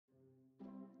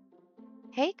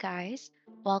Hey guys,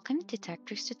 welcome to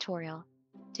Techter's tutorial.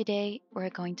 Today we're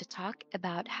going to talk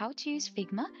about how to use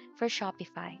Figma for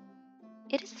Shopify.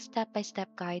 It is a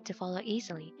step-by-step guide to follow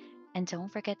easily, and don't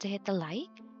forget to hit the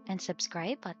like and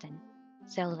subscribe button.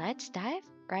 So let's dive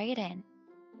right in.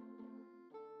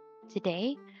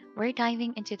 Today, we're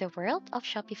diving into the world of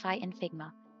Shopify and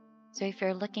Figma. So if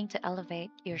you're looking to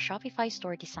elevate your Shopify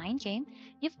store design game,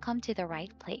 you've come to the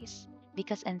right place.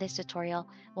 Because in this tutorial,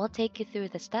 we'll take you through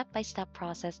the step-by-step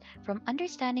process from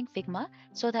understanding Figma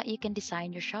so that you can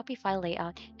design your Shopify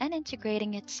layout and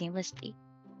integrating it seamlessly.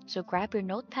 So grab your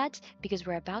notepads because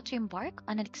we're about to embark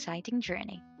on an exciting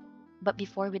journey. But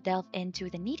before we delve into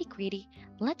the nitty-gritty,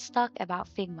 let's talk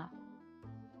about Figma.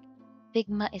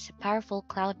 Figma is a powerful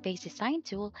cloud based design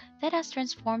tool that has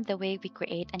transformed the way we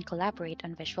create and collaborate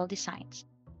on visual designs.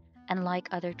 Unlike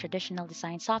other traditional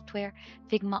design software,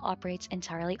 Figma operates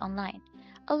entirely online,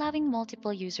 allowing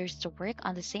multiple users to work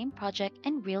on the same project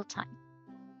in real time.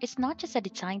 It's not just a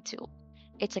design tool,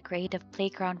 it's a creative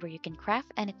playground where you can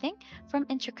craft anything from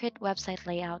intricate website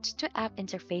layouts to app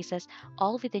interfaces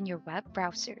all within your web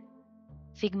browser.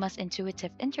 Figma's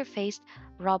intuitive interface,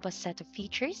 robust set of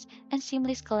features, and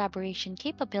seamless collaboration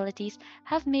capabilities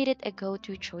have made it a go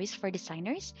to choice for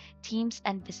designers, teams,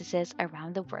 and businesses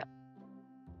around the world.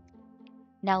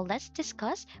 Now let's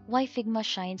discuss why Figma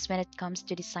shines when it comes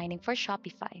to designing for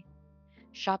Shopify.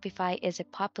 Shopify is a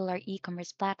popular e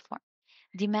commerce platform,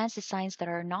 demands designs that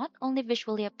are not only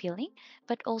visually appealing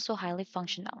but also highly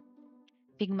functional.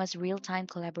 Figma's real time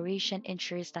collaboration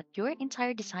ensures that your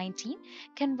entire design team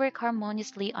can work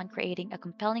harmoniously on creating a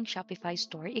compelling Shopify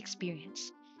store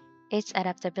experience. Its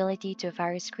adaptability to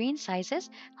various screen sizes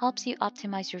helps you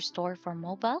optimize your store for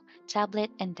mobile, tablet,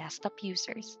 and desktop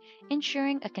users,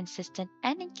 ensuring a consistent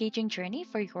and engaging journey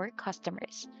for your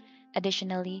customers.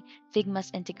 Additionally,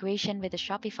 Figma's integration with the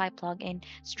Shopify plugin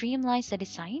streamlines the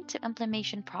design to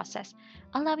implementation process,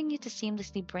 allowing you to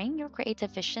seamlessly bring your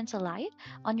creative vision to life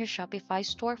on your Shopify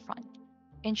storefront.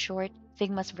 In short,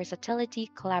 Figma's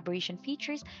versatility, collaboration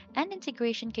features, and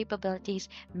integration capabilities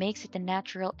makes it a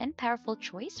natural and powerful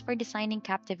choice for designing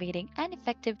captivating and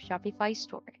effective Shopify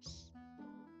stores.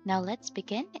 Now let's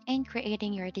begin in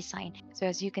creating your design. So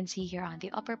as you can see here on the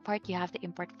upper part, you have the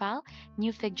import file,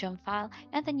 new FigJam file,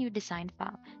 and the new design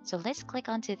file. So let's click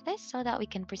onto this so that we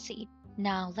can proceed.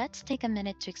 Now let's take a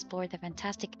minute to explore the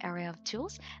fantastic area of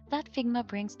tools that Figma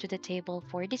brings to the table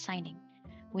for designing.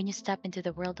 When you step into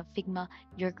the world of Figma,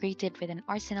 you're greeted with an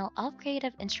arsenal of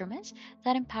creative instruments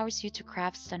that empowers you to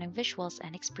craft stunning visuals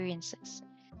and experiences.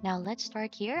 Now let's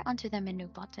start here onto the menu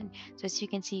button. So as you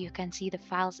can see the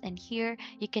files in here.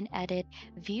 You can edit,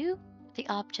 view the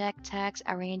object, tags,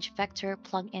 arrange, vector,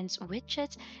 plugins,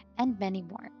 widgets, and many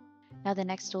more. Now the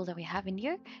next tool that we have in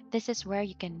here, this is where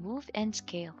you can move and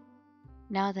scale.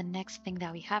 Now, the next thing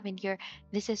that we have in here,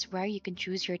 this is where you can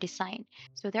choose your design.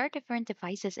 So there are different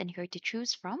devices in here to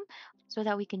choose from so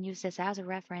that we can use this as a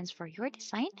reference for your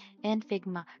design in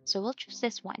Figma. So we'll choose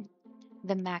this one,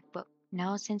 the MacBook.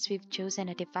 Now, since we've chosen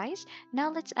a device, now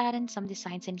let's add in some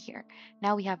designs in here.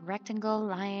 Now we have rectangle,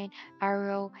 line,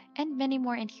 arrow, and many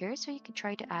more in here, so you can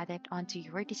try to add it onto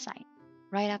your design.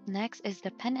 Right up next is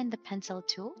the pen and the pencil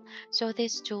tool. So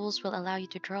these tools will allow you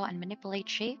to draw and manipulate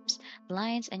shapes,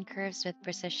 lines, and curves with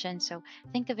precision. So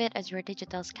think of it as your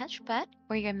digital sketchpad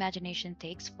where your imagination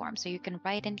takes form. So you can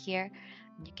write in here,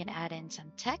 and you can add in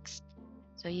some text.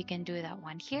 So you can do that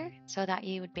one here so that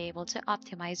you would be able to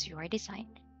optimize your design.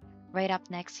 Right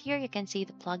up next here, you can see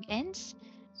the plugins.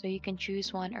 So you can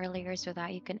choose one earlier so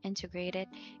that you can integrate it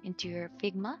into your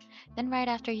Figma. Then right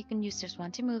after, you can use this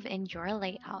one to move in your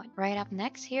layout. Right up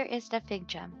next here is the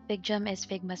FigJam. FigJam is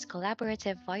Figma's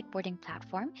collaborative whiteboarding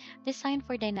platform designed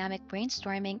for dynamic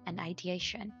brainstorming and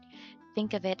ideation.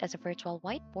 Think of it as a virtual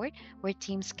whiteboard where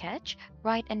teams sketch,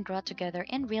 write, and draw together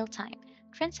in real time,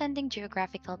 transcending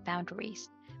geographical boundaries.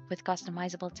 With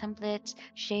customizable templates,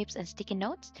 shapes, and sticky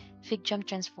notes, FigJam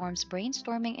transforms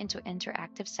brainstorming into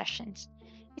interactive sessions.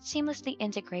 It seamlessly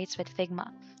integrates with Figma,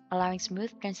 allowing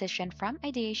smooth transition from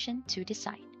ideation to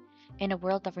design. In a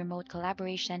world of remote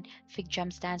collaboration,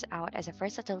 FigJam stands out as a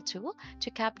versatile tool to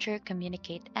capture,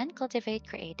 communicate, and cultivate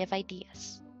creative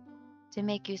ideas. To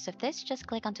make use of this, just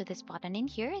click onto this button in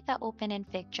here that open in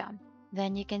FigJam.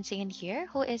 Then you can see in here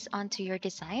who is onto your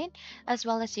design, as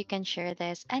well as you can share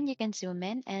this and you can zoom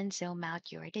in and zoom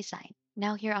out your design.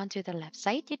 Now here onto the left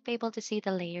side, you'd be able to see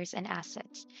the layers and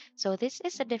assets. So this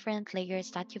is the different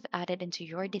layers that you've added into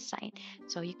your design.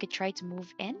 So you could try to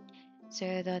move in.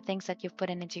 So the things that you've put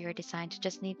in into your design, you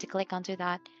just need to click onto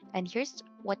that. And here's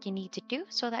what you need to do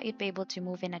so that you'd be able to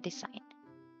move in a design.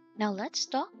 Now let's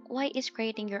talk why is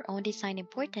creating your own design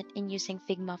important in using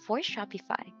Figma for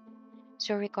Shopify.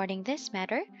 So regarding this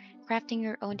matter, crafting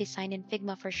your own design in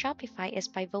Figma for Shopify is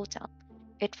pivotal.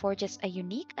 It forges a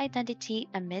unique identity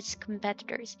amidst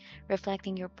competitors,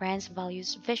 reflecting your brand's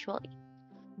values visually.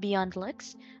 Beyond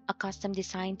looks, a custom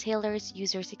design tailors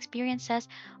users' experiences,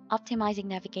 optimizing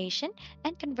navigation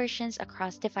and conversions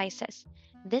across devices.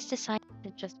 This design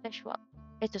isn't just visual,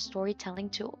 it's a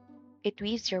storytelling tool. It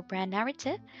weaves your brand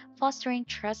narrative, fostering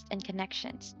trust and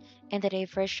connections. In the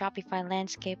diverse Shopify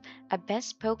landscape, a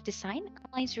bespoke design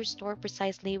aligns your store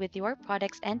precisely with your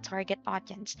products and target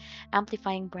audience,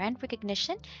 amplifying brand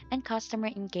recognition and customer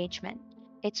engagement.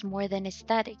 It's more than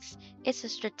aesthetics. It's a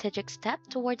strategic step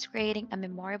towards creating a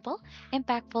memorable,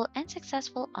 impactful, and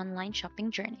successful online shopping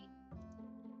journey.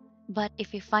 But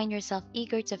if you find yourself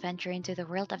eager to venture into the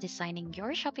world of designing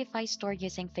your Shopify store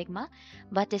using Figma,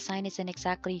 but design isn't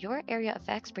exactly your area of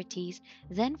expertise,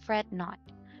 then fret not.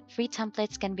 Free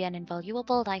templates can be an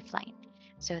invaluable lifeline.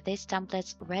 So these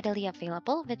templates readily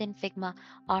available within Figma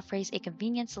offers a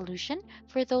convenient solution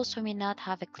for those who may not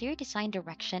have a clear design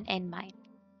direction in mind.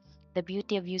 The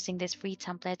beauty of using these free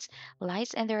templates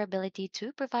lies in their ability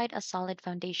to provide a solid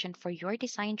foundation for your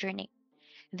design journey.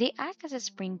 They act as a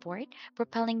springboard,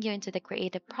 propelling you into the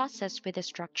creative process with the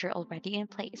structure already in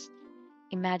place.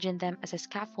 Imagine them as a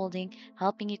scaffolding,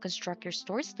 helping you construct your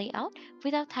store's layout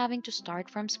without having to start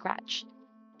from scratch.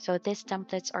 So these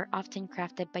templates are often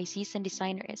crafted by seasoned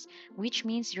designers, which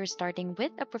means you're starting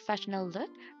with a professional look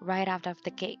right out of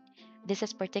the gate. This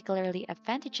is particularly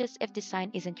advantageous if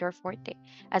design isn't your forte,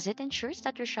 as it ensures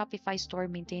that your Shopify store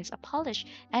maintains a polished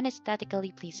and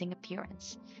aesthetically pleasing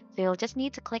appearance. So you'll just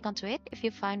need to click onto it if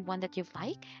you find one that you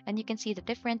like, and you can see the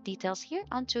different details here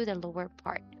onto the lower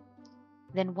part.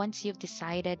 Then once you've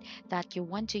decided that you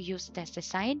want to use this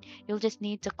design, you'll just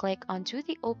need to click onto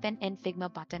the Open in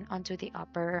Figma button onto the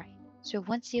upper right. So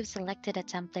once you've selected a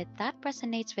template that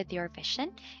resonates with your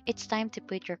vision, it's time to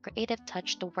put your creative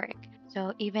touch to work.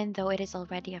 So even though it is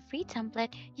already a free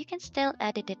template, you can still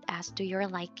edit it as to your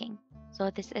liking. So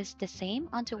this is the same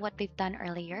onto what we've done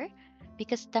earlier.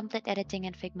 Because template editing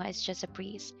in Figma is just a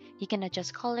breeze. You can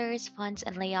adjust colors, fonts,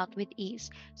 and layout with ease,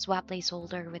 swap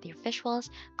placeholder with your visuals,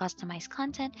 customize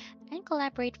content, and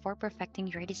collaborate for perfecting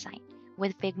your design.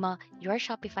 With Figma, your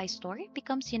Shopify store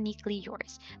becomes uniquely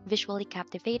yours, visually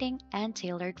captivating, and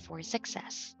tailored for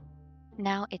success.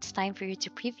 Now it's time for you to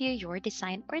preview your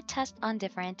design or test on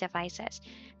different devices.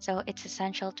 So it's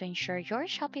essential to ensure your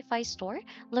Shopify store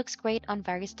looks great on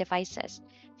various devices.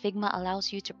 Figma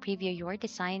allows you to preview your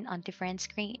design on different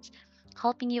screens,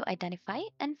 helping you identify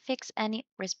and fix any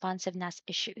responsiveness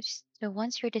issues. So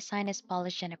once your design is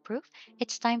polished and approved,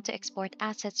 it's time to export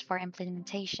assets for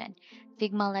implementation.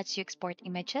 Figma lets you export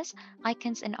images,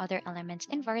 icons, and other elements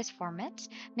in various formats,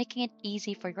 making it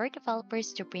easy for your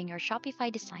developers to bring your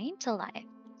Shopify design to life.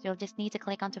 So you'll just need to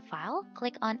click onto File,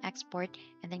 click on Export,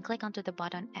 and then click onto the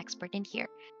button Export in here.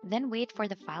 Then wait for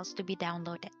the files to be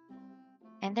downloaded.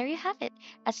 And there you have it,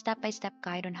 a step-by-step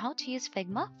guide on how to use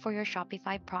Figma for your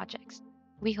Shopify projects.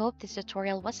 We hope this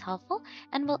tutorial was helpful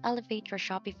and will elevate your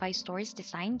Shopify store's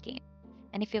design game.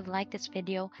 And if you've liked this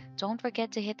video, don't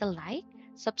forget to hit the like,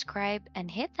 subscribe,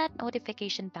 and hit that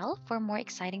notification bell for more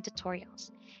exciting tutorials.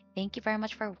 Thank you very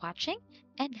much for watching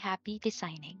and happy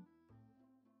designing.